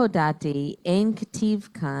 Lo hodati ein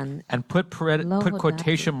kativ kan. And put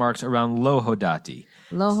quotation marks around lo hodati.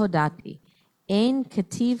 Lo hodati ein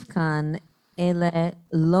kativ kan ele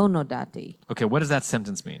lo nodati. Okay, what does that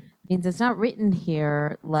sentence mean? Means it's not written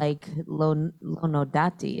here like lo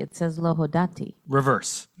nodati. It says lo hodati.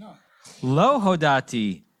 Reverse. No. Lo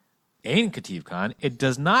hodati ein kativ kan. It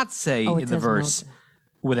does not say in the verse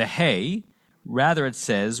with a hey. Rather, it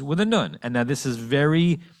says with a nun. And now this is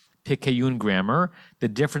very Pikayun grammar, the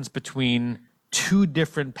difference between 2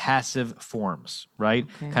 different passive forms, right?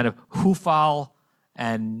 Okay. Kind of hufal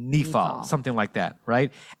and nifal, something like that,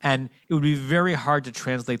 right? And it would be very hard to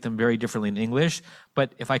translate them very differently in English.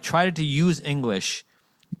 But if I tried to use English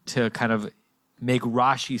to kind of make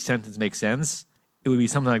Rashi's sentence make sense, it would be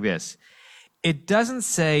something like this. It doesn't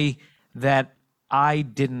say that I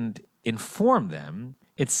didn't inform them.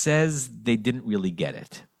 It says they didn't really get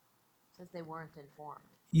it. It says they weren't informed.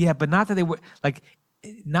 Yeah, but not that they were,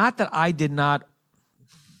 not that I did not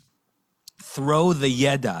throw the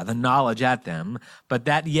yeda, the knowledge at them, but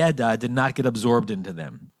that yeda did not get absorbed into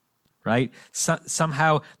them, right?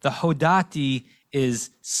 Somehow the hodati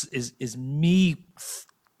is me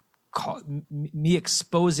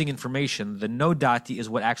exposing information. The nodati is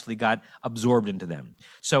what actually got absorbed into them.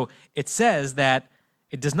 So it says that,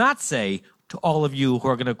 it does not say, to all of you who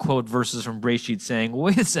are going to quote verses from Breshit saying,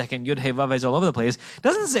 wait a second, Yud Hey Vav is all over the place. It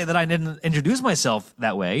doesn't say that I didn't introduce myself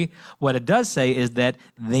that way. What it does say is that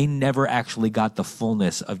they never actually got the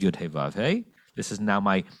fullness of Yud Hey Vav Hey. This is now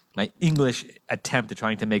my English attempt at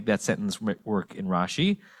trying to make that sentence work in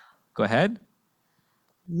Rashi. Go ahead.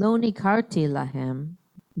 Lo nikarti lahem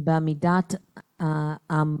bamidat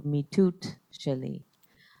amitut sheli.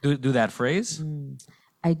 Do that phrase.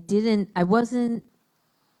 I wasn't.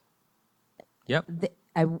 Yep.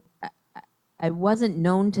 I wasn't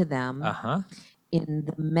known to them in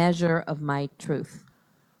the measure of my truth.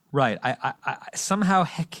 Right. I somehow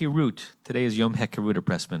Hekirut. Today is Yom Hekirut,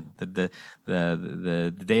 Pressman.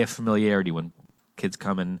 The day of familiarity when kids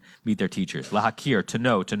come and meet their teachers. Lahakir, to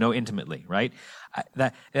know intimately, right?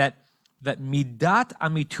 That midat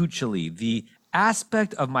amitut sheli, the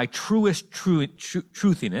aspect of my truest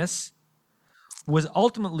truthiness, was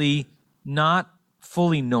ultimately not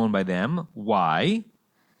fully known by them. Why?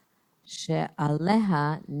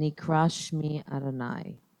 She'aleha nikra shmi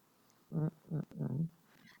Adonai.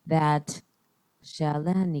 That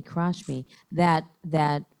she'aleha nikra shmi,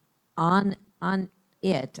 that on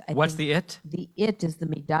it. What's the it? The it is the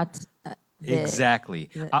midat. Exactly.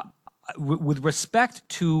 With respect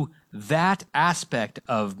to that aspect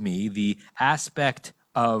of me, the aspect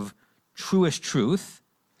of truest truth,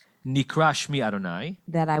 nikra shmi Adonai.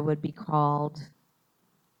 That I would be called.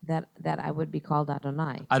 That I would be called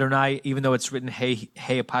Adonai. Adonai, even though it's written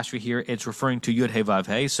hey apostrophe here, it's referring to Yud Hey Vav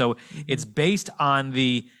Hey. So it's based on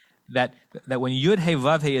that when Yud Hey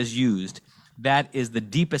Vav Hey is used, that is the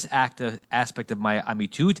deepest aspect of my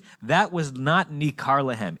amitut. That was not nikar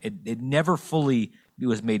lehem. It never fully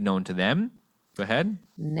was made known to them. Go ahead.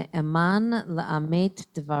 Ne'eman la'amet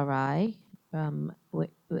dvarai.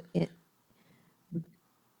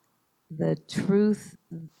 The truth.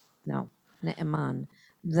 No, ne'eman.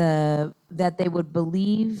 That they would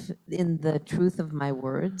believe in the truth of my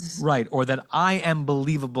words. Right, or that I am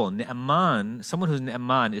believable. Ne'eman, someone who's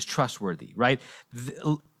ne'eman is trustworthy, right?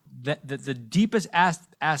 The deepest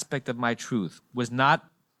aspect of my truth was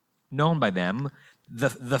not known by them.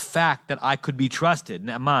 The fact that I could be trusted,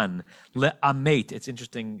 ne'eman, le'amet. It's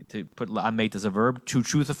interesting to put le'amet as a verb, to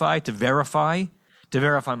truthify, to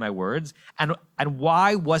verify my words. And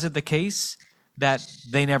why was it the case that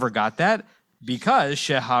they never got that? Because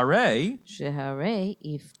sheharei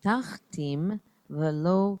iftachtim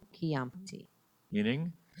velo kiyamti.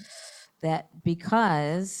 Meaning? That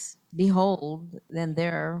because, behold, then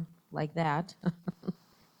they're like that.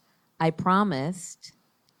 I promised.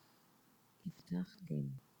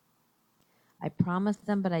 I promised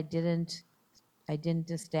them, but I didn't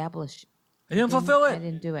establish. I didn't fulfill it. I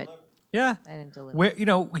didn't do it. Yeah. I didn't deliver. Where,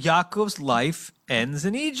 Yaakov's life ends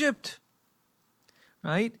in Egypt.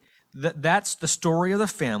 Right? That's the story of the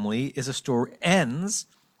family. Ends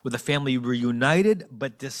with the family reunited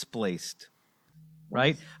but displaced,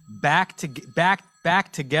 right? Back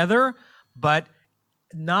together, but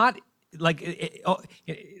not like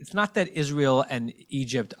it's not that Israel and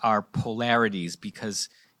Egypt are polarities because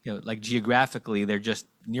like geographically they're just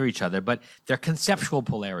near each other, but they're conceptual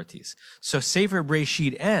polarities. So Sefer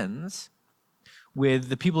Breshit ends with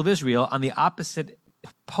the people of Israel on the opposite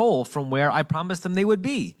pole from where I promised them they would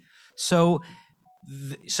be. So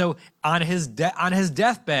on his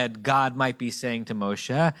deathbed, God might be saying to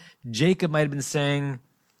Moshe, Jacob might have been saying,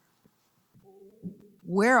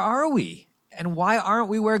 where are we? And why aren't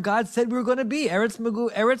we where God said we were going to be? Eretz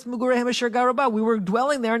Megurehem Asher Garabah. We were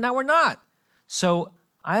dwelling there, now we're not. So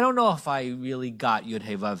I don't know if I really got Yud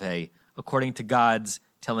Hey Vav Hey according to God's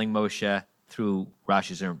telling Moshe through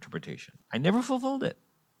Rashi's interpretation. I never fulfilled it.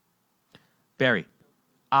 Barry,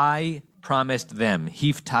 I promised them,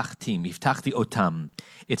 hiftachtim, hiftachti otam.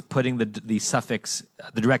 It's putting the suffix,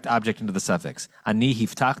 the direct object into the suffix. Ani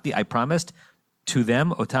hiftachti, I promised to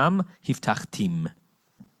them, otam, hiftachtim.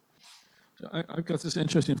 I've got this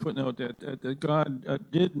interesting footnote that God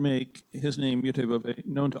did make his name Yud Hey Vav Hey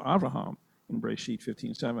known to Abraham in Breshit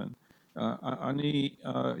 15:7. Ani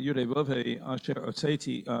Yud Hey Vav Hey asher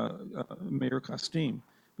otzeti meir kastim.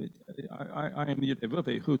 I am the Yud Hey Vav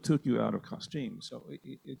Hey who took you out of costume. So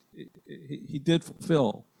he did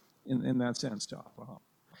fulfill in that sense to Abraham.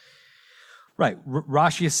 Right.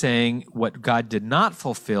 Rashi is saying what God did not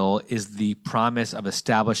fulfill is the promise of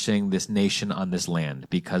establishing this nation on this land,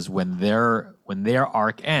 because when their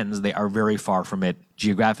arc ends, they are very far from it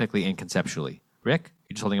geographically and conceptually. Rick,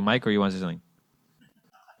 you just holding a mic, or you want to say something?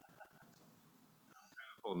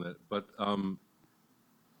 Holding it, but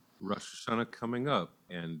Rosh Hashanah coming up,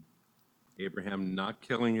 and Abraham not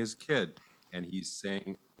killing his kid, and he's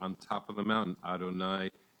saying on top of the mountain,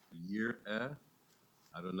 Adonai Yireh,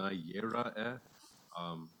 Adonai Yera'eh.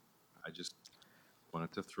 I just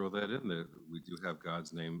wanted to throw that in there. We do have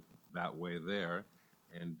God's name that way there,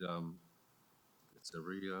 and it's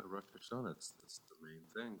every Rosh Hashanah. It's the main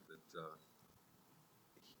thing that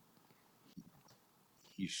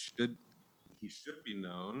he should be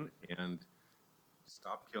known, and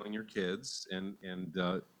stop killing your kids, and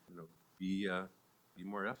be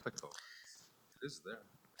more ethical. It is there.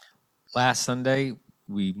 Last Sunday,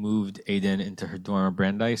 we moved Aiden into her dorm at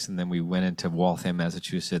Brandeis, and then we went into Waltham,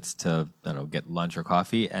 Massachusetts to get lunch or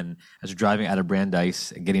coffee. And as we're driving out of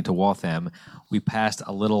Brandeis and getting to Waltham, we passed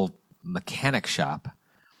a little mechanic shop.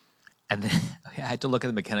 And then I had to look at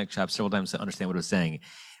the mechanic shop several times to understand what it was saying.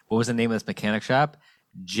 What was the name of this mechanic shop?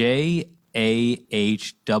 Jahweh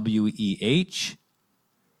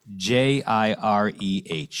Jireh.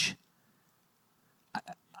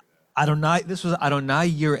 Adonai, this was Adonai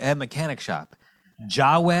Yireh mechanic shop.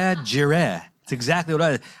 Yahweh Jireh. It's exactly what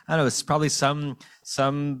I don't know. It's probably some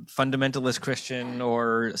fundamentalist Christian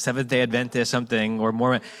or Seventh-day Adventist something or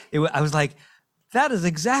more. I was like, that is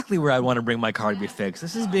exactly where I want to bring my car to be fixed.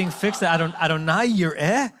 This is being fixed. Adonai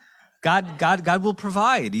Yireh. God will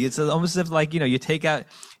provide. It's almost as if like, you take out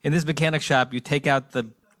in this mechanic shop, you take out the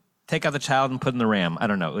child and put in the ram. I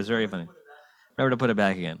don't know. It was very funny. Remember to put it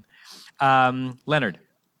back again. Leonard.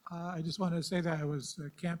 I just wanted to say that I was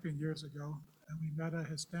camping years ago, and we met a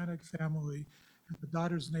Hispanic family, and the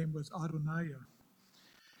daughter's name was Adonaya.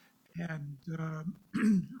 And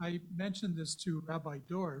I mentioned this to Rabbi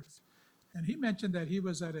Dorf, and he mentioned that he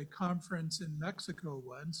was at a conference in Mexico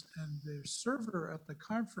once, and the server at the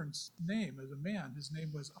conference name is a man. His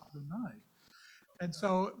name was Adonai. And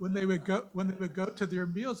so when they would go to their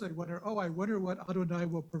meals, they'd wonder, I wonder what Adonai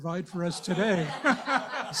will provide for us today.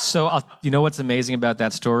 So you know what's amazing about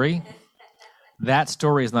that story? That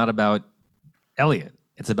story is not about Elliot.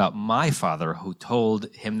 It's about my father who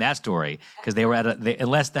told him that story because they were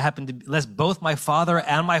unless both my father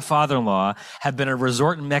and my father-in-law have been at a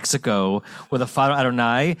resort in Mexico with a father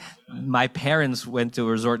Adonai. My parents went to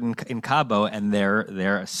a resort in Cabo and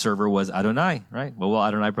their server was Adonai, right? Well, will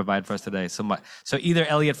Adonai provide for us today? So either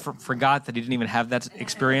Elliot forgot that he didn't even have that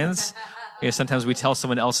experience. Sometimes we tell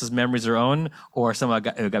someone else's memories their own, or someone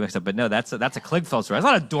got mixed up. But no, that's a Kligfeld story. That's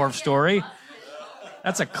not a Dorf story.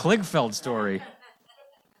 That's a Kligfeld story.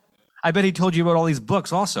 I bet he told you about all these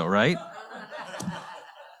books also, right?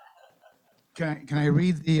 Can I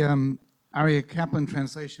read the Aryeh Kaplan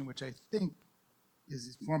translation, which I think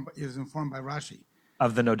is informed by Rashi?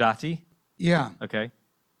 Of the Nodati? Yeah. Okay.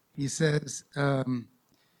 He says, I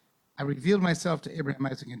revealed myself to Abraham,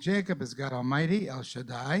 Isaac, and Jacob as God Almighty, El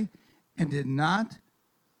Shaddai, and did not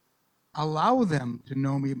allow them to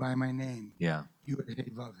know me by my name. Yeah. Yud-Heh,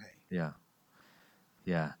 Vav-Heh. Yeah.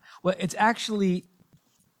 Yeah. Well, it's actually...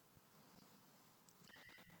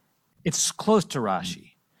 It's close to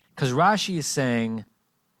Rashi, because Rashi is saying,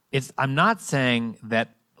 I'm not saying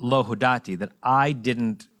that lo hudati, that I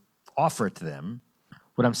didn't offer it to them.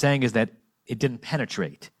 What I'm saying is that it didn't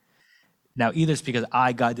penetrate. Now, either it's because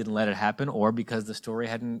God didn't let it happen, or because the story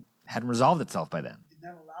hadn't resolved itself by then. Did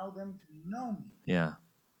not allow them to know me. Yeah.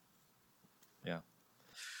 Yeah.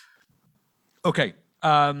 Okay.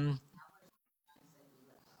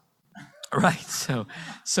 Right, so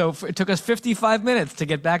it took us 55 minutes to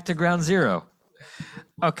get back to ground zero.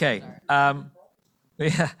 Okay,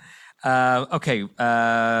 yeah, okay,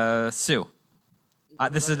 Sue.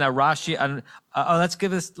 This is now Rashi. Let's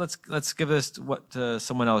give this what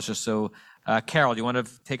someone else just so. Carol, do you want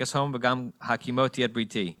to take us home? V'gam hakimoti et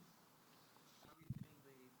briti.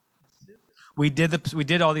 We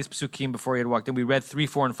did all these psukim before he had walked in. We read 3,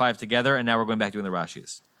 4, and 5 together, and now we're going back doing the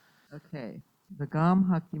Rashis. Okay. V'gam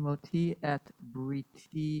hakimoti et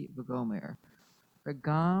briti v'gomer.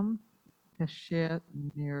 V'gam kasher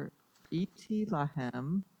nir'iti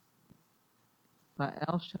lahem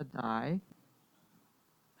ba'el Shaddai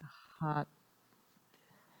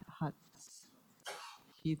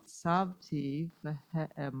hitzavti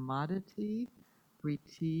v'he'emadati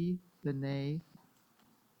briti b'nei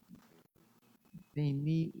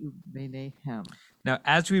b'nei u'b'neihem. Now,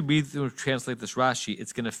 as we read through translate this Rashi,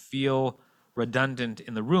 it's going to feel redundant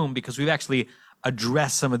in the room because we've actually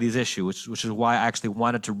addressed some of these issues, which is why I actually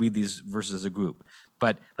wanted to read these verses as a group.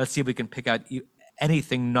 But let's see if we can pick out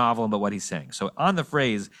anything novel about what he's saying. So on the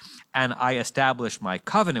phrase, and I established my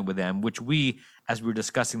covenant with them, which we, as we were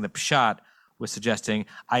discussing the Pshat, was suggesting,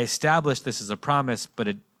 I established this as a promise, but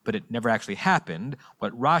it never actually happened.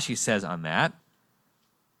 What Rashi says on that.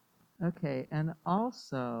 Okay, and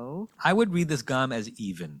also... I would read this gam as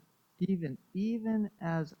even. Even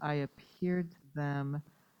as I appeared to them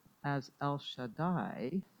as El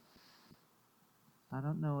Shaddai, I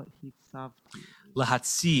don't know what Hitzavti is.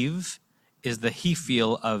 Lahatziv is the he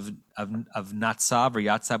feel of Natsav or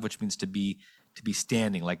Yatsav, which means to be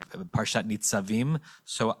standing, like Parshat Nitzavim.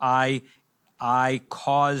 So I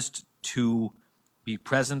caused to be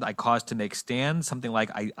present. I caused to make stand. Something like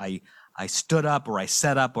I stood up or I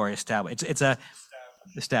set up or I established. It's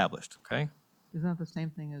established. Okay. Isn't that the same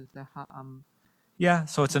thing as the Yeah,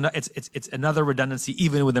 so it's another redundancy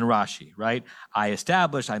even within Rashi, right? I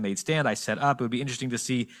established, I made stand, I set up. It would be interesting to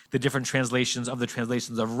see the different translations of the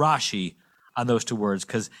translations of Rashi on those two words,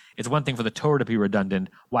 because it's one thing for the Torah to be redundant.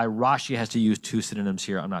 Why Rashi has to use two synonyms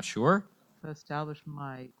here, I'm not sure. To establish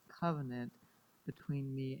my covenant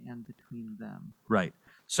between me and between them. Right.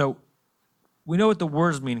 So we know what the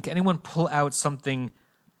words mean. Can anyone pull out something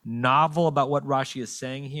novel about what Rashi is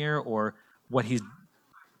saying here, or what he's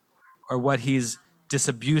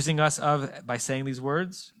disabusing us of by saying these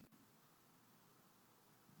words?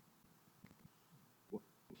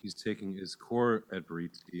 He's taking his core at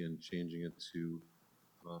Veriti and changing it to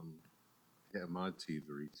Amati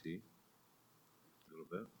Veriti a little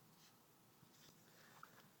bit.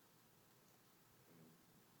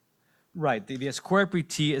 Right. The Eskor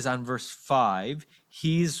Briti is on verse 5.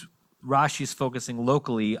 Rashi's focusing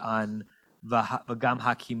locally on Vagam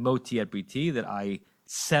Hakimoti at Briti, that I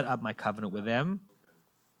set up my covenant with them.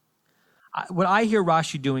 What I hear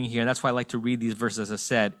Rashi doing here, and that's why I like to read these verses, as I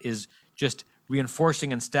said, is just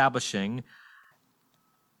reinforcing and establishing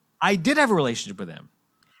I did have a relationship with them.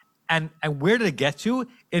 And where did it get to?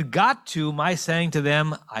 It got to my saying to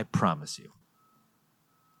them, I promise you.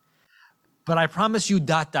 But I promise you ...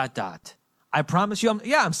 I promise you,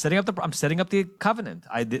 I'm setting up the covenant.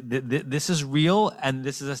 This is real and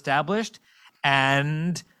this is established,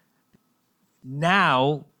 and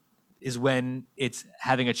now is when it's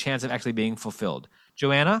having a chance of actually being fulfilled.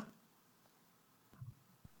 Joanna?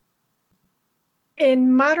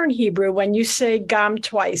 In modern Hebrew, when you say gam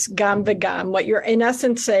twice, gam v'gam, what you're in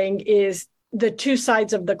essence saying is the two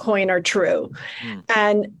sides of the coin are true.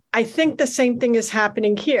 And I think the same thing is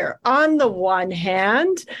happening here. On the one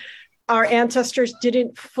hand, our ancestors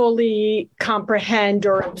didn't fully comprehend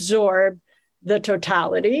or absorb the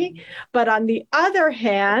totality. But on the other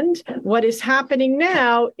hand, what is happening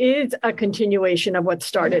now is a continuation of what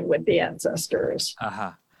started with the ancestors.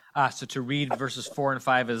 So to read verses 4 and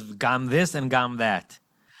 5 is gam this and gam that.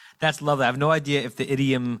 That's lovely. I have no idea if the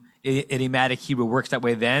idiomatic Hebrew works that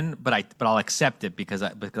way then, but I'll accept it because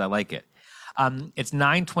I like it. It's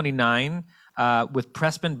 9:29 with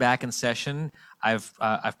Pressman back in session. I've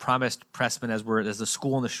promised Pressman as the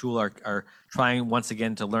school and the shul are trying once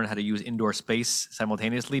again to learn how to use indoor space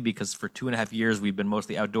simultaneously, because for 2.5 years we've been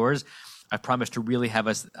mostly outdoors. I've promised to really have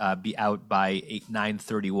us be out by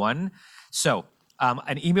 9:31. So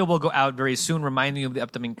an email will go out very soon reminding you of the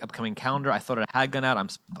upcoming calendar. I thought it had gone out.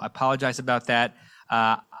 I apologize about that.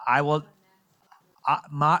 I will.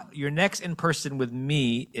 Your next in person with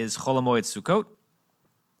me is Chol HaMoed Sukkot.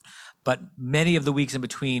 But many of the weeks in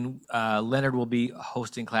between, Leonard will be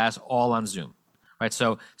hosting class all on Zoom, right?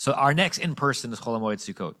 So our next in person is Chol HaMoed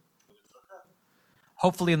Sukkot.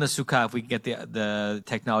 Hopefully in the Sukkah, if we can get the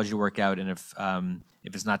technology to work out, and if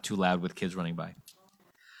it's not too loud with kids running by.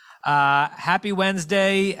 Happy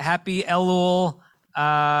Wednesday, happy Elul.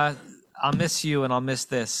 I'll miss you and I'll miss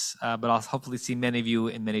this, but I'll hopefully see many of you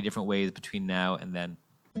in many different ways between now and then.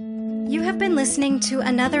 You have been listening to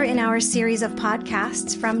another in our series of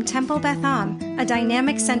podcasts from Temple Beth Am, a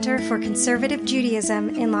dynamic center for conservative Judaism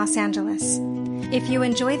in Los Angeles. If you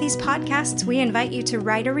enjoy these podcasts, we invite you to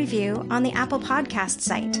write a review on the Apple Podcast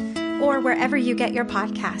site or wherever you get your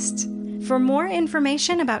podcasts. For more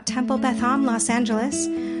information about Temple Beth Am Los Angeles,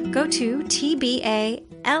 go to tbala.org.